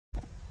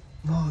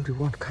No,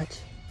 everyone catch.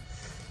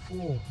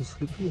 Oh, he's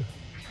sleeping.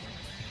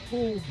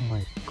 Oh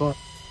my god.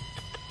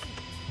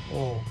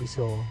 Oh, we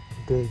saw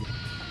big.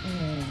 Oh,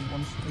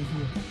 one stay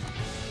here.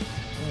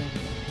 Oh,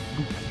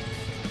 look.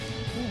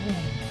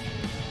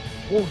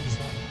 Oh, he's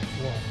out.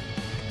 Wow.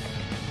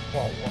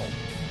 Wow, wow.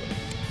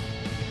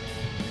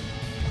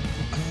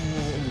 Okay,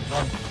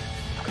 everyone.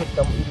 Cut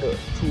them in the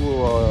to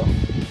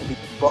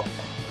big box.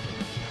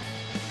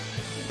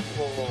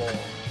 Oh.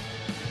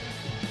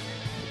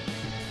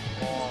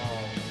 Wow.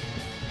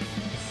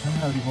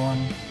 Hello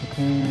everyone.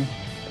 Okay.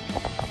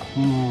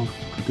 Oh,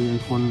 today I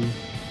found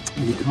a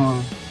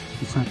little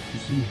inside. You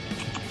see?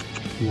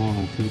 Wow,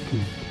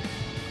 Centipede.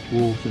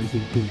 Oh,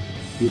 Centipede.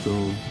 Here's a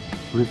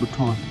red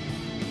button.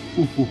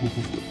 Oh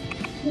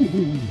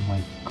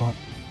my god.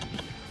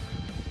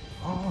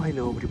 Oh,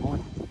 hello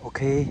everyone.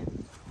 Okay,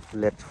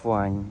 let's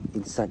find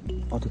insect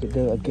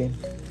altogether again.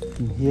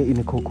 In here in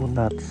the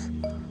coconuts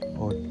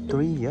or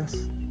tree, yes.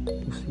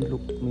 You see,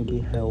 look, maybe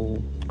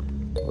have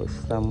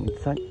some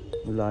insect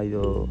like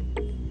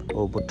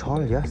or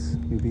bottle, yes.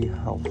 Maybe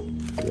have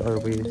the other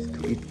ways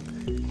to eat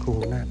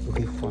coconut.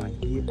 Okay, fine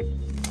here.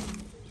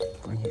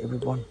 Fine here,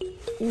 everyone.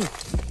 Oh,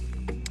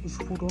 it's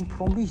food on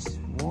from this.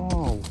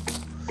 Wow.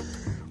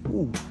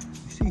 Oh,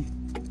 you see?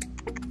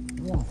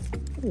 Wow.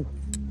 Oh.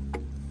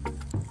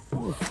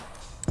 Oh.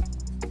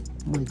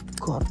 My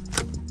god.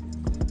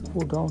 Go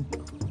down.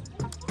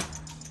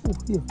 Oh,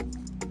 here.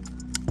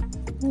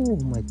 Oh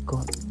my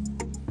god.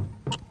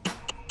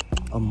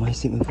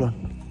 Amazing, everyone.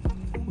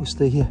 Oh,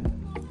 stay here.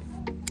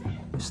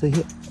 Stay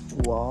here.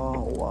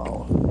 Wow,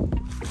 wow.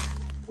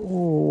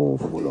 Oh,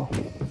 full of.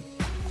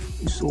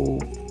 It's so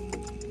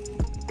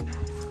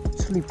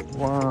sleep.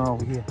 Wow,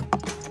 here.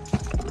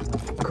 Oh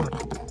my god.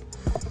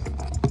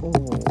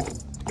 Oh,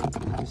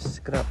 this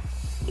crap.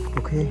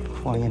 Okay,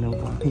 fine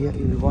over here,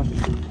 everyone.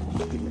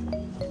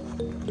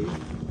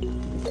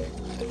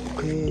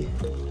 Okay,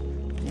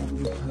 yeah,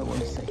 we have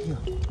one side here.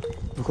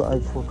 Look at I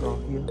forgot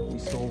here. We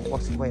saw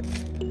what's wet.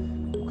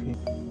 Okay,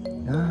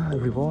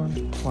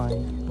 everyone,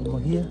 fine over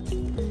here.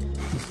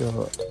 It's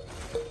a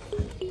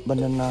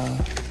banana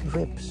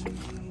wraps.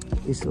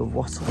 It's a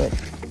what's wet.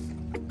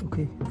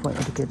 Okay, fine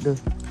together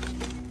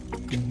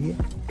in here.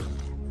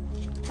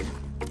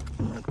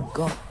 Oh my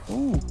god.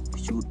 Oh,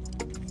 cute.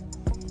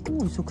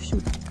 Oh, so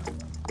cute.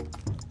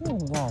 Oh,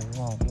 wow,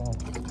 wow, wow.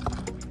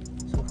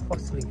 So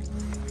fastly.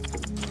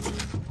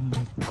 Oh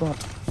my god.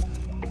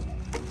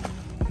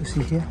 You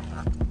see here?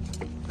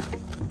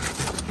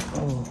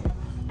 Oh.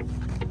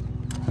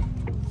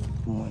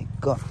 Oh my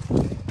god.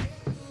 Oh.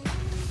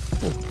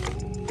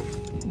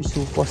 It's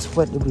so fast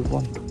wet,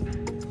 everyone.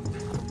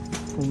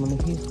 From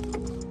here.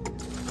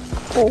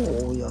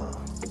 Oh, yeah.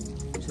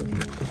 So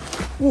here.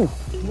 Oh,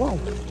 wow.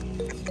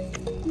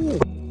 Oh.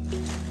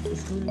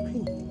 It's really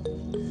pink.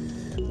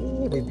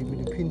 Oh, baby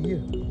Millipede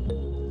here.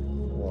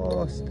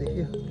 Wow, stay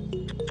here.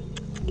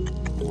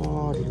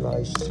 Wow, the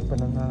nice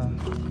banana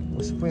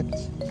was wet.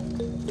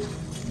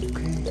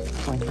 Okay,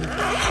 fine here.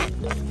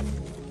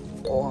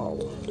 Wow.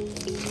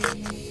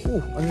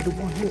 Oh, another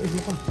one here,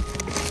 everyone.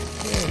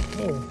 Oh,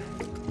 oh.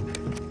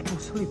 Oh,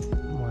 sleep. Oh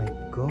my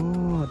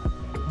god.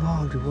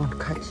 Wow, the one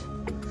catch.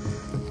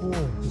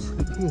 Oh, he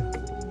sleep here.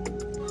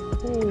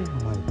 Oh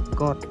my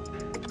god.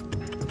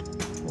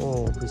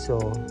 Oh, we saw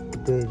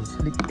they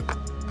sleep.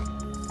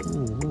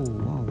 Oh,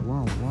 wow,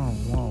 wow, wow,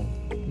 wow.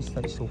 It's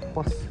like so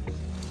fast.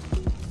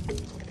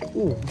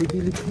 Oh, baby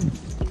Millipede.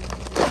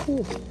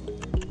 Oh,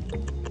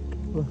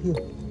 right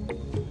here.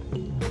 Oh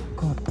my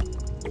god.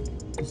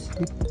 They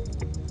sleep.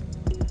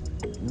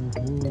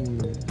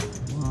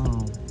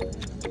 Wow.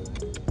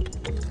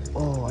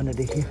 Oh,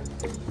 another here.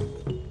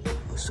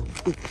 Oh, so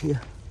big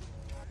here.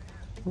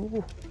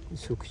 Oh,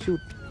 it's so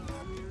cute.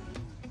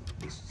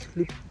 It's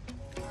sleep.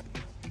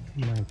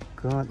 My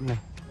god, man.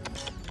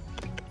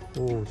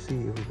 Oh,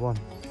 see everyone.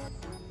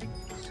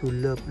 So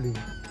lovely.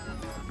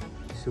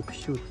 So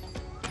cute.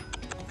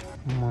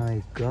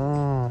 My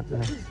god.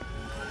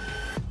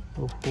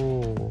 Oh,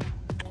 oh.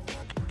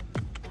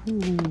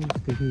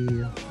 Stay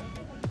here.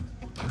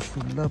 It's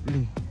so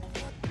lovely.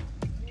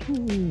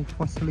 Oh,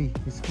 fastly.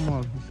 It's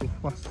small. It's so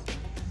fast.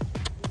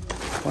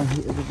 One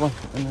here, everyone.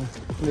 And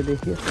another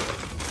here.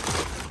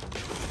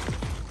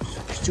 So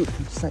cute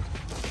inside.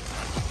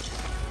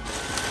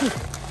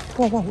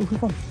 Wow, wow,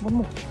 everyone. One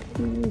more.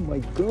 Oh my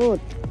god.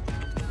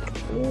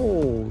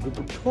 Oh, the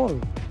bottle.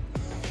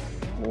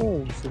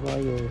 Oh, it's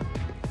like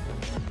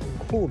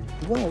cool.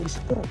 Wow, it's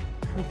dark.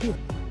 Right here.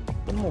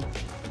 One more.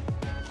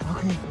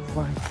 Okay,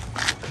 fine.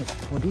 Cut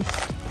for this.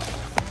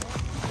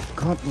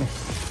 Godness.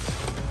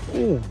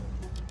 Oh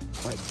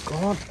my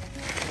god.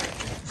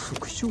 So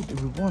cute,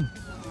 everyone.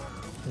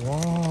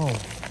 Wow.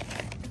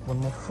 One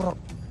more frog.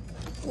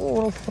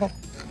 Oh, a frog.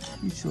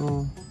 It's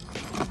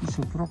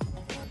a frog.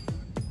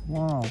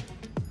 Wow.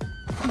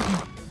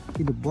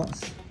 In the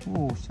box.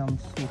 Oh, some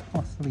so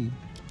fastly.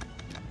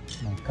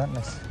 My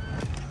goodness.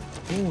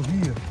 Oh,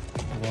 here.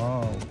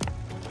 Wow.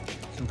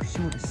 So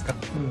cute.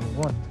 Stuck here.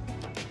 One.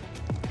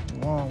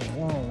 Wow,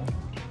 wow.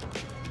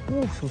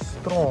 Oh, so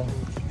strong.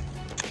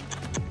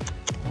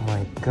 Oh my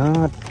my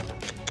god.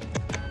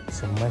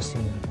 It's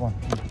amazing one.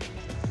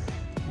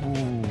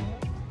 Oh,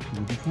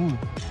 beautiful.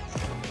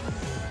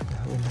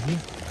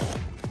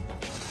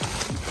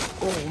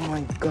 Oh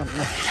my god.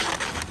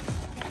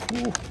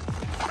 Oh.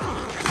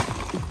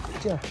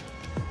 Yeah.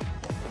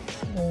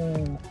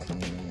 Okay.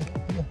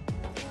 Yeah.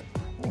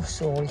 Oh,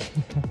 sorry.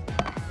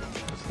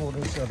 So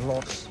there's a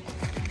lot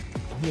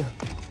here.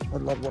 A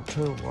lot of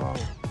water. Wow.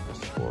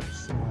 That's for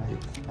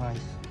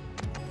nice.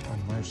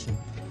 Amazing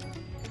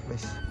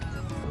place.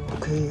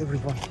 Okay,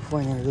 everyone.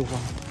 Finally, the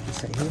one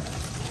inside here.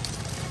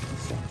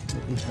 So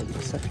maybe have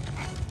inside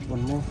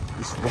one more.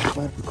 This one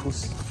bad because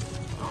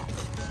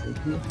stay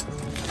here.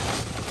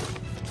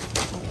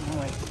 Oh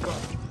my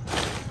god.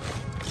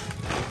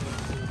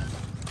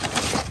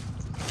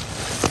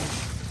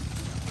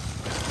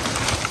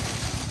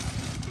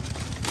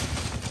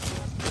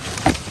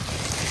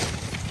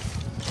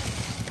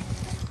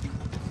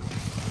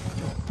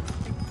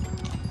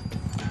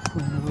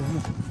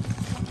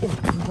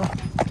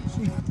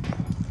 See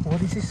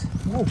what is this?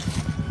 Whoa!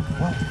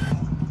 Wow!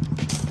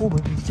 Oh,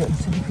 maybe it's a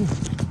centipede.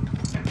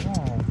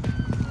 Wow!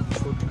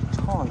 So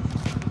tall.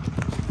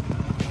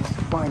 Let's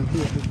find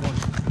here, everyone.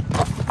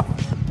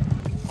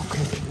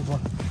 Okay,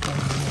 everyone.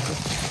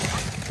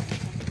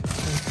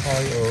 Let's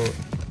try a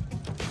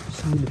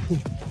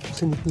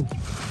centipede.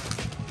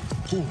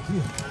 Oh,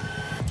 here.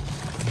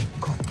 Oh my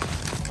god!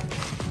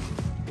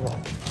 Wow!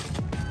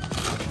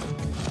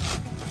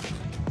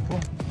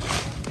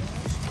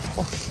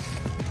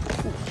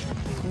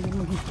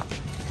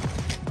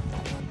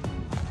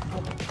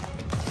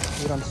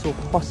 They run so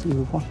fast,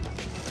 everyone.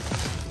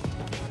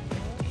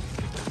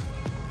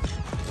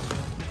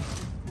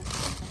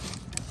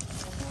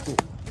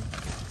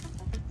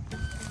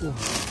 Oh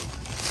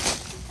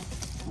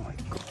my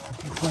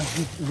god,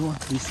 everyone,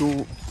 he's so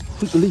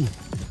quickly.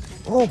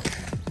 Oh,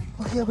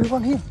 okay,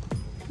 everyone here.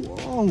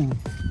 Wow.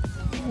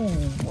 Oh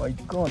my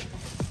god.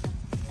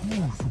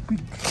 Oh, so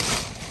big.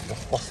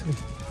 Oh, see.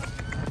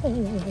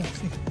 Oh,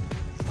 see.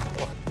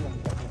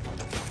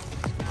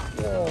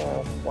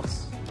 Oh, what's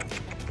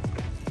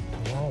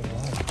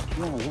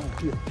wow,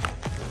 here.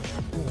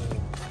 Oh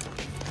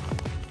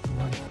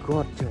my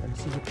god,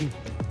 Centipede.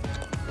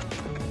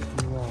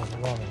 Wow.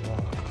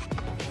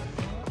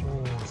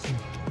 Oh, see.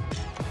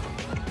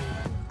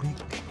 Big.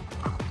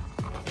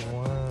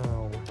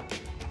 Wow.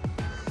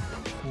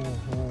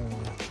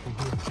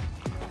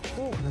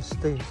 Oh, let's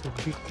stay so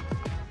big.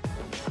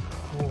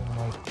 Oh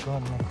my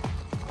god, man.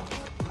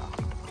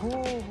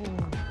 Oh.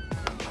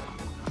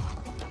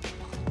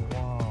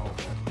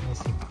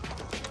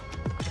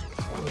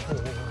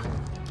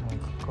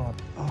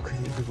 Okay,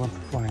 everyone,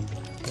 fine.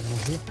 Come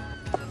here.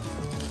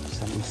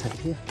 Some inside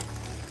here.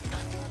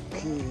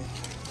 Okay.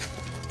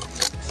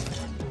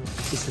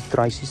 This is a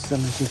dry season.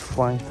 It's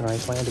fine. Try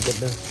to get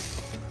there.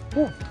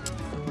 Oh,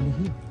 in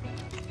here.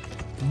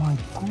 My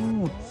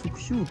god, so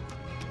cute.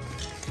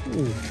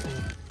 Oh,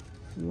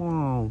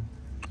 wow.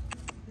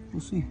 You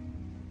see?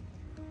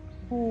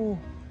 Oh,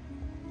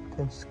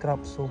 can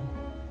scrap so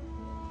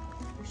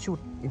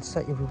cute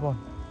inside, everyone.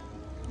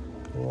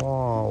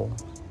 Wow.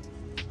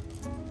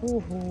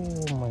 Oh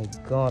my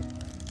god,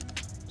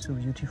 so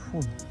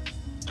beautiful.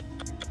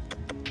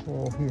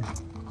 Oh, here.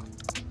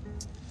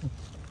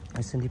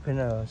 I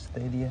Centipede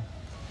stay there.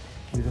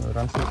 You don't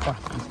run so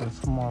fast, it's so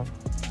small.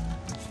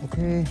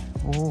 Okay,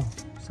 oh,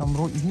 some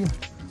road here.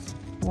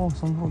 Oh,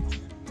 some road.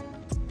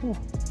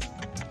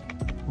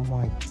 Oh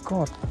my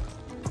god.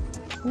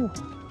 Oh,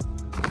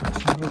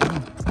 some road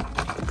here.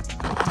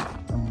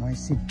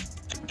 Amazing.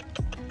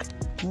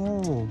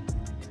 Oh,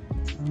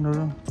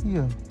 another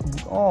here,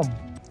 big arm.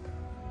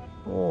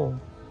 Oh,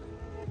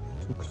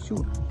 so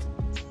cute.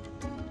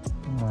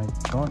 Oh my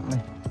god,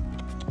 man.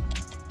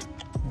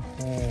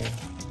 Oh,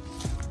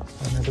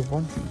 another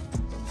one.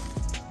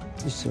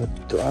 It's a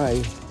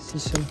dry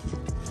season.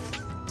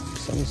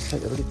 Some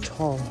inside a little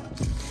tall.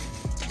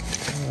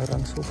 I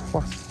run so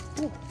fast.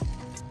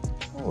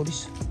 Oh,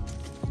 this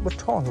but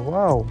tall.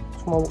 Wow,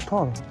 small but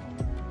tall.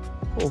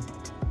 Oh,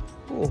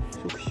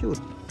 so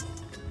cute.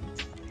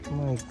 Oh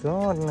my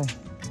god, man.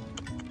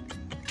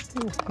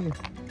 Oh, here.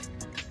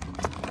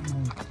 Oh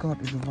my god,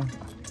 everyone.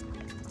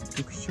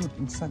 So cute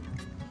inside.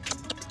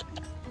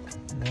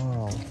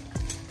 Wow.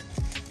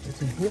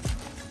 What's in here?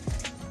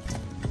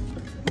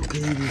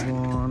 Okay,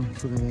 everyone.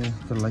 So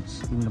the lights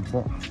in the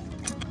box.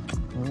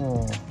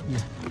 Oh,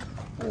 yeah.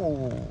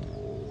 Oh,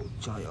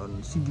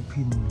 giant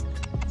centipede.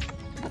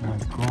 Oh my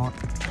god.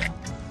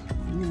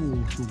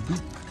 Oh, so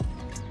big.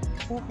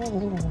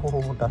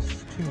 Oh, that's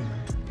true.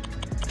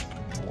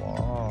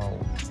 Wow.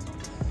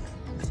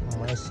 It's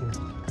amazing.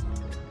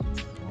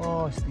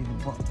 Oh,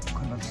 still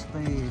cannot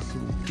stay so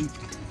big.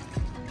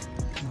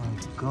 My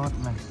god,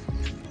 nice.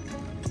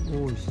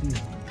 Oh, you see.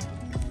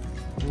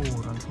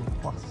 Oh, run so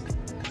fast.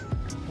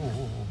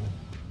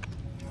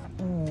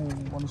 Oh,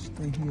 want to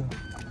stay here.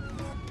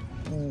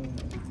 Oh,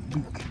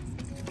 big.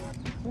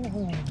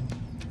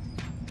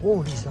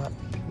 Oh, he's that.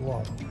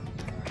 Wow.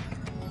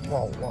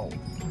 Wow.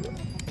 Here.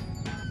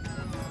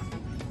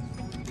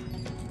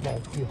 Wow,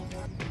 here.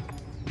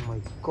 Oh my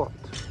god.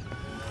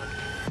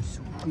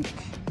 big.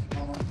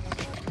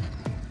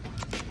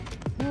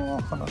 Oh,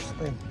 I cannot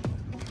stay.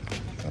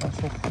 They are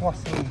so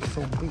fast and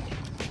so big.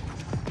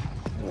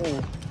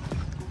 Oh,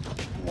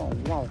 wow,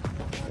 wow.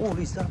 Oh,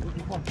 this is that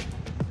everyone.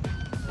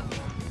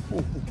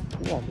 Oh,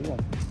 wow, wow.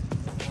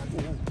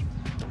 Oh,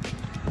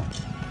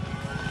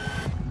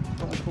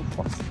 oh, so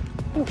fast.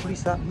 Oh, this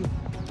is that here.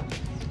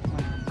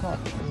 My God.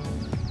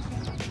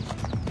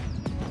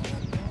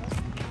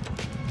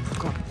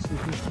 God, see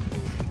this.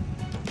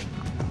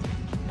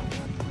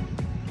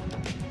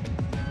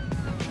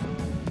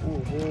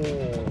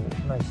 Oh,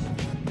 nice.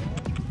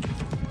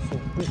 So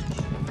big.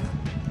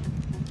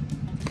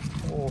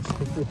 Oh, so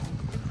good.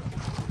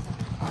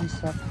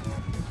 Lizard.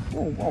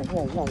 Oh, wow,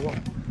 wow, wow, wow.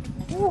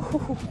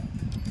 Oh,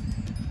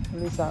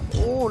 lizard.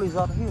 Oh,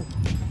 lizard here.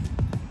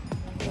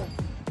 Oh.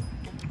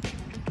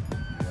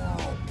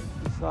 Wow,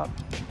 lizard.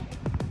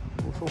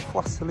 Oh, so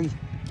fastly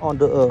on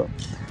the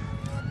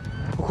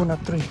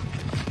coconut tree.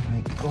 Oh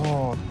my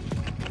God.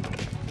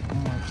 Oh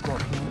my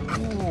God.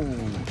 Oh,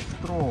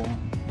 strong.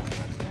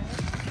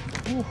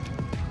 Oh.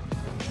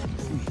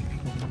 See,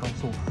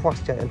 so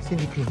fast giant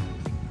centipede.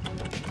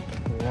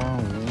 Wow,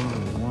 wow,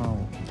 wow.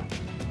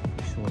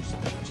 So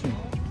stretchy.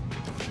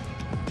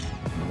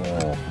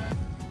 Oh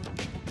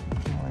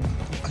my.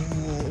 Okay,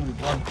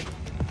 everyone.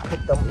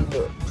 Put them in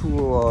to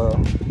a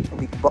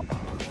big box.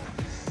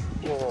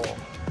 Oh.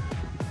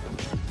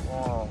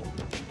 Wow.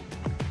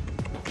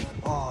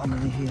 Oh,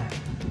 nearly here.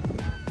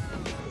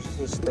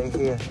 Just stay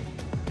here.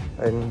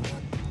 And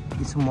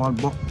this small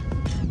box,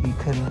 you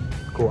can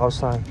go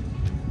outside.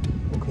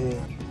 Okay,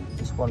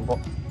 this one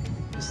box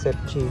is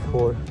safety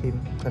for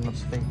him, cannot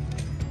stay.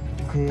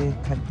 Okay,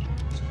 cat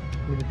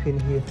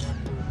Millipede here.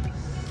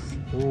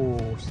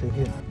 Oh, stay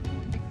here.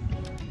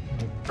 Oh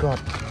my God.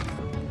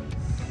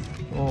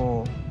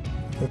 Oh,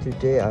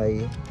 today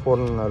I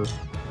found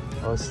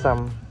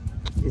some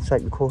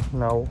inside because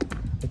now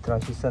the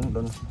transition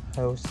don't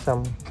have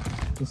some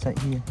inside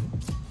here.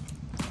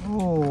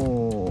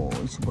 Oh,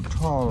 it's a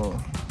bottle.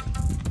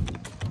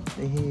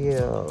 Stay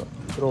here,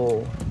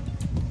 throw.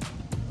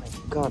 My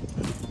God.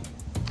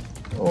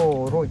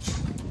 Oh, roach.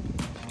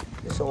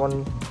 There's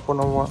only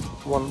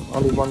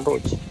one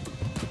roach.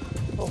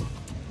 Oh,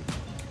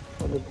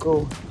 want to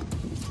go?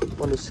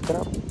 Want to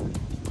scrap?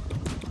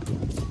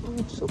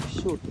 Oh, so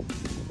cute.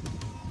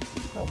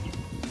 Oh.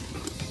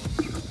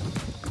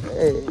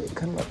 Hey,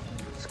 cannot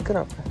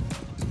scrap.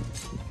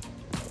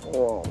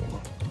 Wow.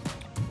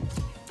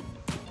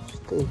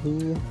 Stay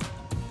here.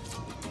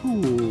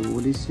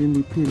 Oh, this is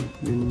Centipede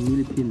and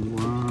Millipede.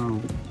 Wow.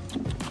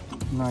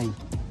 Nice.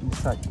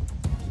 Inside.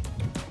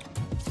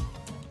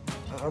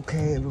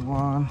 Okay,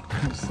 everyone.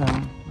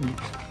 Some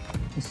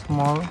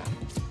small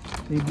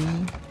baby.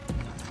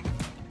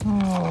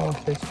 Oh,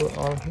 they so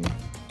all here.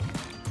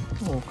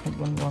 Oh, cut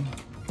one.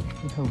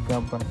 Little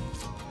gabby.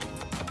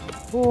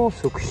 Oh,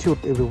 so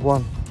cute,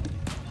 everyone.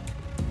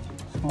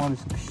 Small is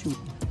so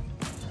cute.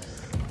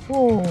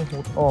 Oh,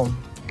 what on?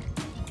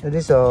 It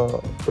is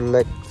a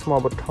black small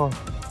bottle.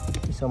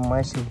 It's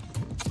amazing.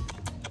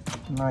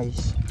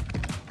 Nice.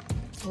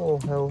 Oh,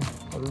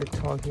 have a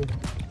little here.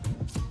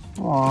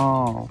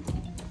 Wow.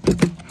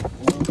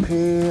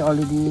 Okay,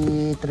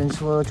 already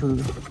transfer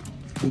to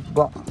big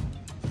box.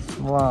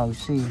 Wow,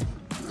 see.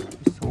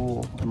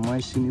 So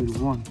amazing,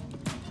 everyone.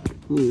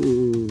 Oh,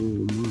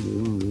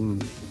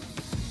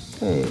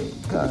 hey,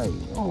 guy.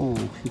 Oh,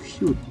 so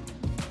cute.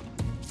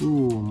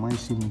 Oh,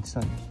 amazing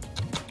inside.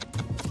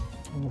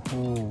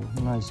 Oh,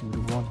 nice,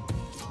 everyone.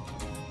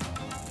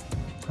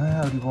 Hi,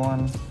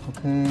 everyone.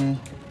 Okay.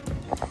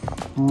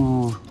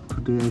 Oh,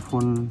 today I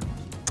found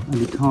a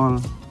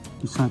little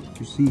inside.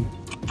 You see.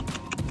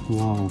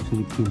 Wow,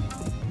 Centipede.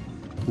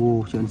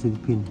 Oh, giant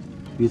Centipede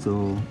with a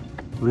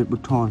red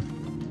button.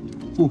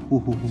 Oh,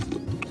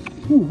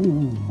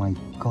 my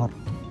God.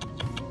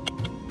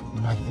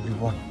 Nice,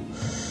 everyone.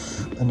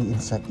 Any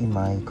insect in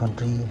my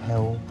country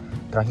have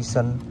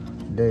transition.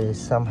 They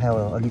some have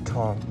a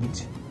little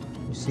bit.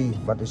 You see,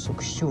 but it's so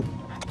cute.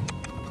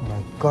 Oh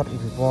my God,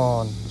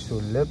 everyone. It's so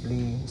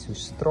lovely, so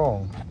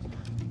strong.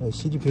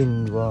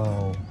 Centipede,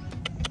 wow.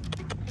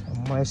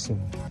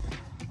 Amazing.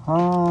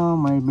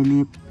 My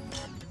belief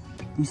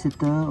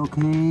visitor.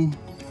 Okay,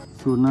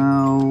 so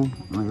now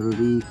I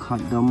already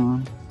cut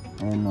them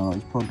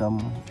and put them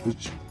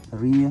each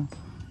area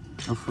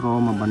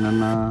from a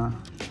banana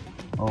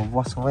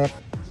was wet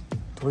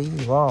tree.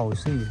 Wow,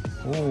 see.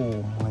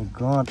 Oh my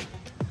God,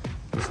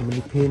 it's a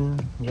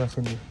Millipede just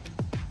in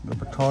the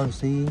bottle.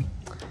 See.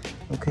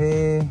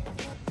 Okay,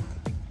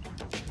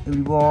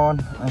 everyone,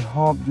 I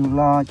hope you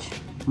like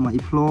my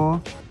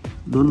vlog.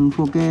 Don't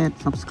forget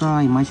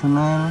subscribe my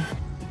channel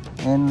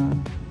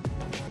and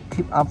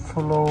keep up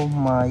follow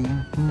my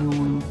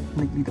new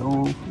next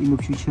video in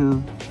the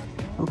future.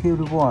 Okay,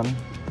 everyone,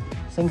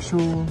 thank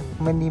you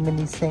many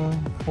thanks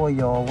for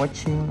your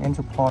watching and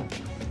support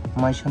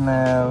my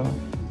channel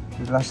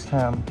the last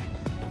time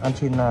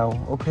until now.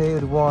 Okay,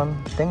 everyone,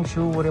 thank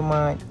you very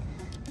much.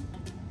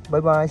 Bye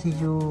bye, see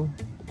you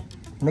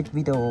next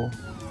video.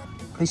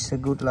 Please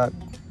good luck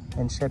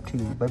and safety.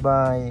 Bye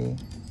bye.